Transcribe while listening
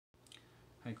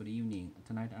Hi, good evening.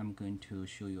 Tonight I'm going to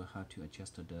show you how to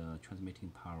adjust the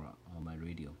transmitting power of my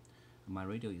radio. My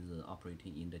radio is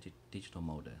operating in the digital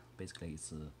mode. Basically,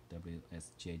 it's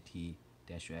wsjt-x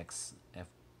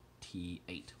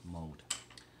ft8 mode.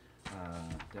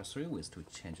 There are three ways to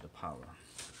change the power.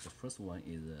 The first one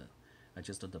is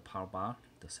adjust the power bar.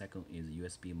 The second is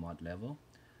USB mod level.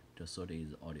 The third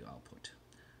is audio output.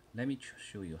 Let me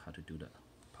show you how to do the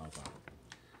power bar.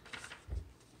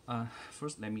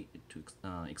 First, let me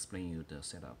explain you the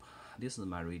setup. This is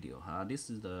my radio. This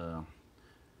is the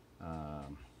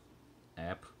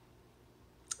app,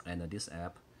 and this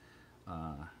app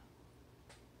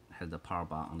has the power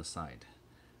bar on the side,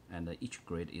 and each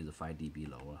grade is 5 dB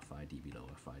lower, 5 dB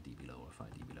lower, 5 dB lower, 5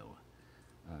 dB lower.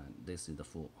 This is the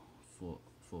full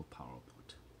power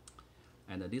output,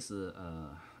 and this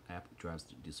app drives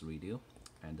this radio,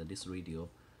 and this radio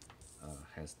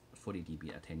has 40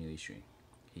 dB attenuation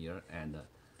here, and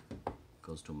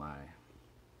goes to my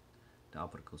the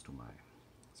output goes to my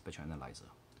spectral analyzer.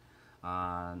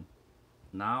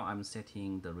 Now I'm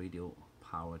setting the radio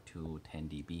power to 10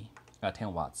 dB,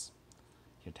 10 watts.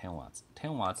 Here 10 watts.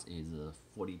 10 watts is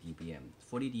 40 dBm.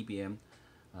 40 dBm.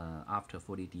 After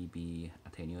 40 dB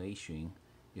attenuation,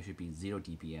 it should be 0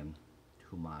 dBm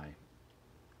to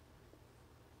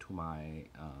my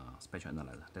spectral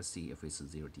analyzer. Let's see if it's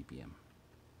 0 dBm.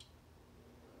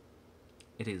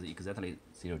 It is exactly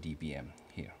 0 dBm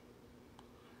here.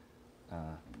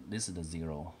 This is the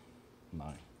 0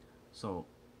 line. So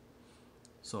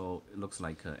it looks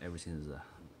like everything is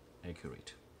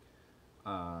accurate.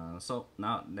 So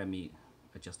now let me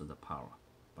adjust the power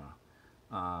bar.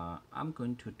 I'm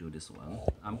going to do this one.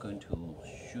 I'm going to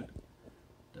shoot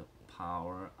the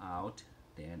power out,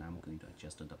 then I'm going to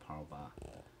adjust the power bar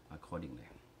accordingly.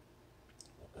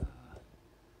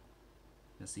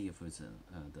 Let's see if it's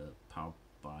the power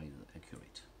bar is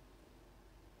accurate.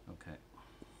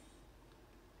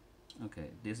 Okay,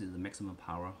 this is the maximum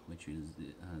power, which is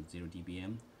 0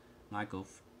 dBm. Now I go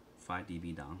 5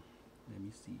 dB down. Let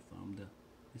me see from the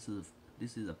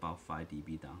this is about 5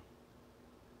 dB down.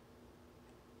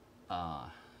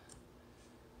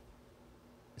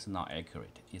 It's not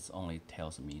accurate. It only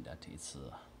tells me that it's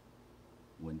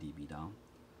 1 dB down.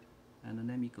 And then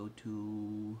let me go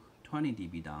to 20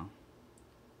 dB down.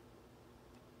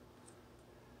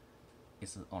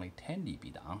 It's only 10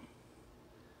 dB down.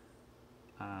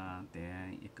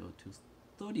 Then it go to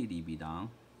 30 dB down.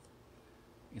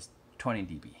 It's 20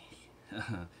 dB.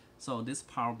 So this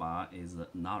power bar is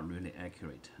not really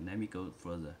accurate. Let me go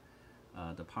further.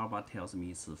 The power bar tells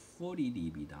me it's 40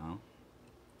 dB down.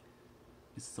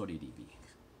 It's 30 dB.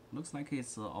 Looks like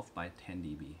it's off by 10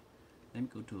 dB. Let me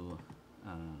go to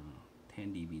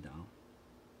 10 dB down.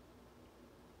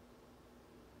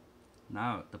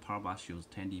 Now the power bar shows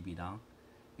 10 dB down.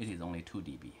 It is only 2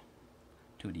 dB.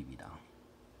 2 dB down.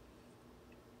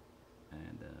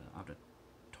 And after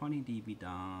 20 dB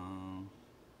down,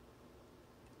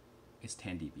 it's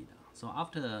 10 dB down. So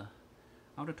after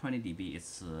 20 dB,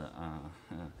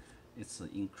 it's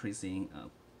increasing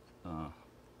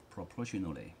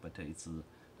proportionally, but the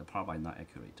power bar is not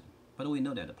accurate. But we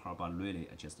know that the power bar really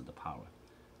adjusts the power.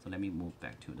 So let me move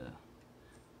back to the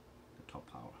top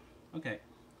power. Okay.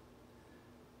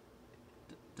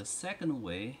 The second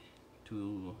way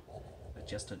to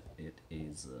adjust it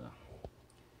is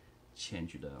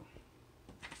change the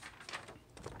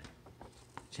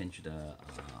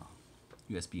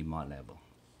USB mod level.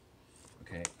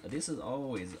 Okay, this is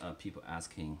always people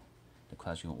asking the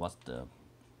question, what the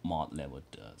mod level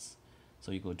does.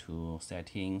 So you go to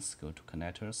settings, go to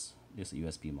connectors. This is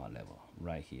USB mod level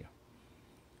right here,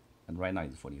 and right now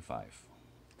it's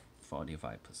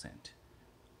 45%.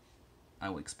 I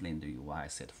will explain to you why I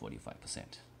set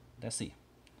 45%. Let's see.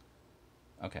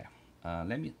 Okay,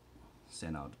 let me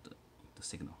send out the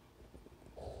signal.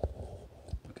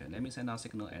 Okay, let me send out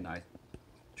signal, and I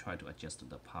try to adjust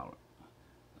the power.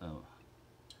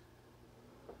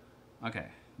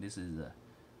 Okay, this is the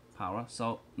power.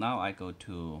 So now I go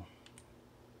to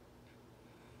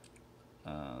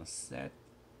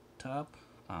setup.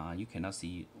 You cannot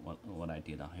see what I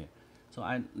did on here. So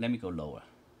let me go lower.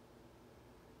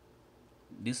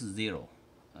 This is 0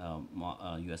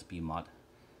 USB mod.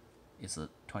 It's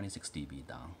 26 dB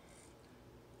down.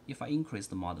 If I increase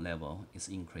the mod level, it's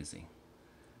increasing.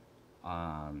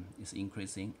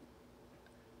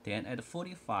 Then at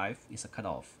 45, it's a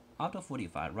cutoff. After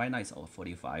 45, right now it's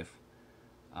 45.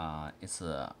 It's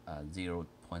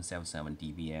 0.77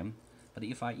 dBm. But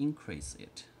if I increase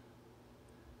it,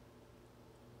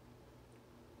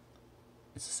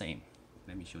 it's the same.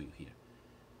 Let me show you here.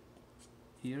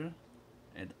 Here,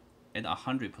 at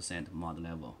 100% mod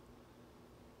level,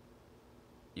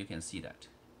 you can see that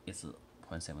it's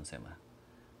 0.77.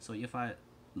 So if I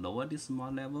lower this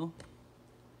mod level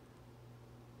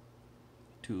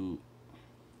to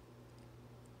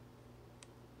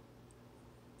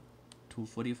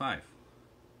 245,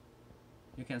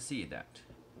 you can see that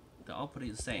the output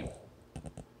is same,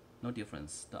 no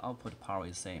difference. The output power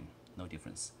is same, no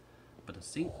difference. But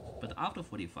after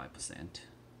 45%,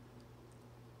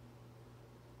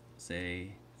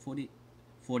 say 40%,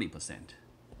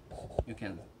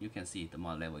 you can see the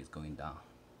mod level is going down,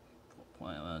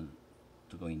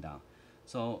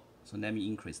 So let me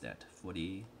increase that.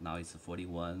 40, now it's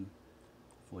 41,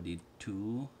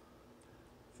 42,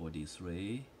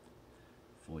 43,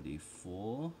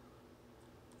 44,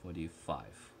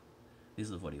 45. This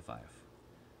is 45,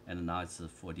 and now it's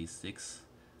 46,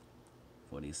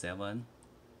 47,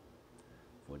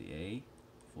 48,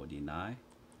 49,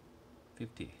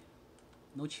 50.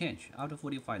 No change. After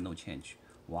 45, no change.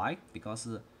 Why? Because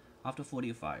after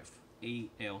 45,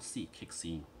 ALC kicks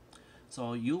in.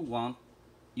 So you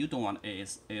don't want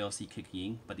ALC kick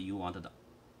in, but you want the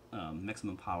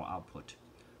maximum power output.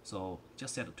 So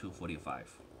just set to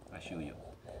 45. I show you.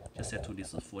 Just set to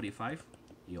this 45.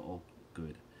 You're all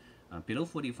good. Below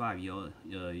 45, your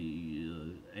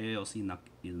ALC is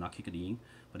not kicked in,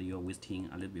 but you're wasting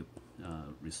a little bit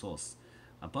resource.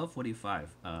 Above 45,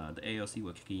 the ALC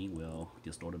will kick in, will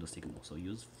distort the signal. So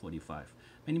use 45.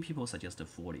 Many people suggest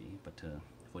 40, but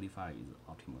 45 is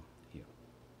optimal here.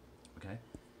 Okay.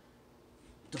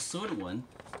 The third one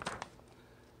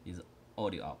is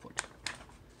audio output.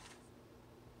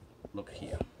 Look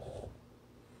here.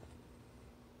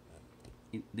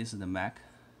 This is the Mac.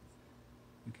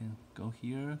 You can go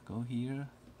here, go here.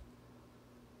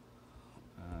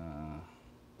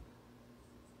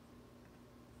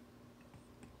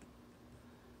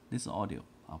 This is audio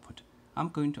output. I'm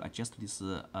going to adjust this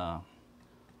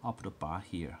output bar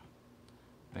here,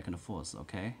 back and forth.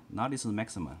 Okay. Now this is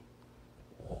maximum.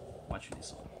 Watch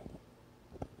this one.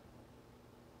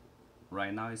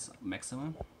 Right now it's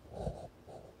maximum.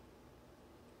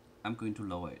 I'm going to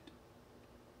lower it.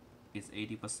 It's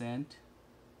 80%.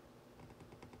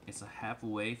 It's a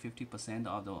halfway, 50%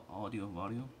 of the audio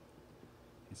volume.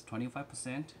 It's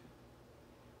 25%.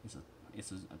 It's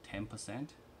a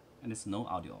 10%, and it's no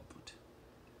audio output.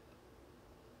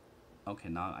 Okay,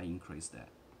 now I increase that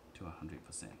to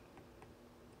 100%.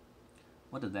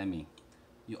 What does that mean?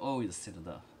 You always set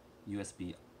the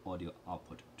USB audio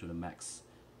output to the max.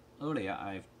 Earlier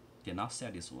I did not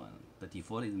set this one. The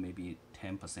default is maybe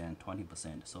 10%,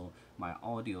 20%. So my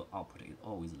audio output is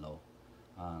always low.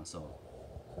 So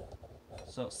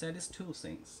set these two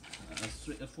things,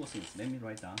 four things. Let me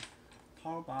write down.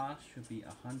 Power bar should be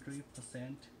 100%,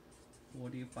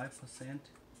 45%.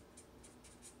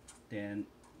 Then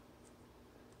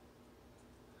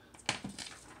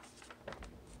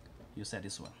you set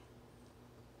this one.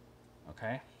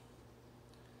 Okay.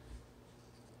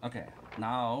 Okay.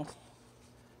 Now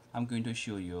I'm going to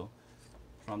show you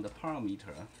from the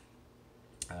parameter.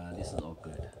 This is all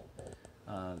good.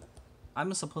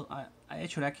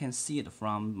 I can see it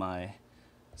from my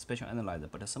spatial analyzer,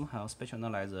 but somehow spatial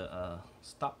analyzer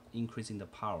stopped increasing the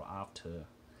power after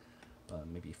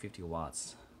maybe 50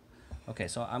 watts. Okay,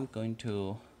 so I'm going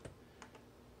to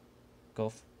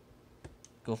go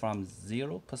from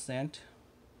 0%,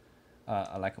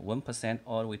 like 1%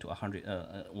 all the way to 100,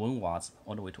 1 watts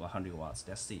all the way to 100 watts.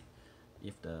 Let's see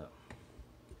if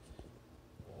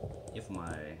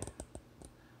my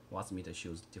watts meter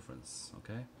shows difference.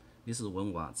 Okay, this is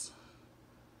 1 watts,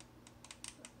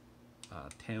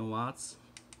 10 watts.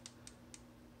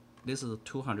 This is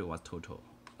 200 watts total.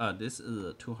 This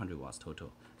is 200 watts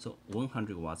total. So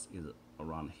 100 watts is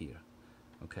around here.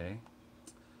 Okay.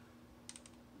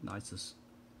 Now it's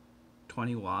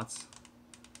 20 watts,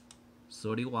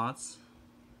 30 watts,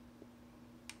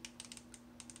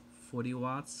 40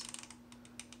 watts.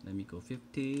 Let me go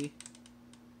 50,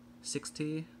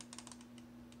 60,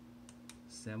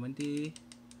 70,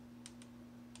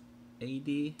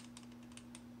 80,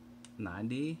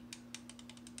 90,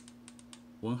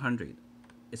 100.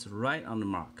 It's right on the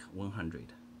mark,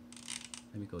 100.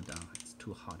 Let me go down. It's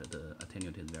too hot. The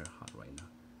attenuator is very hot right now.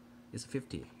 It's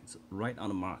 50. It's right on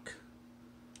the mark.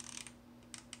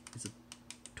 It's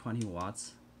 20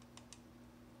 watts.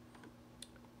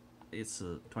 It's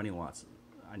 20 watts.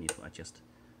 I need to adjust.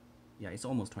 Yeah, it's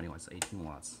almost 20 watts. 18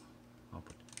 watts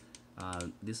output.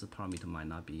 This parameter might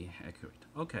not be accurate.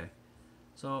 Okay,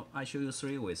 so I show you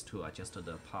 3 ways to adjust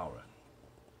the power.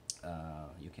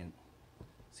 You can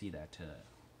see that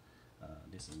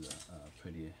this is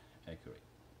pretty accurate.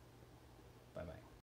 Bye bye.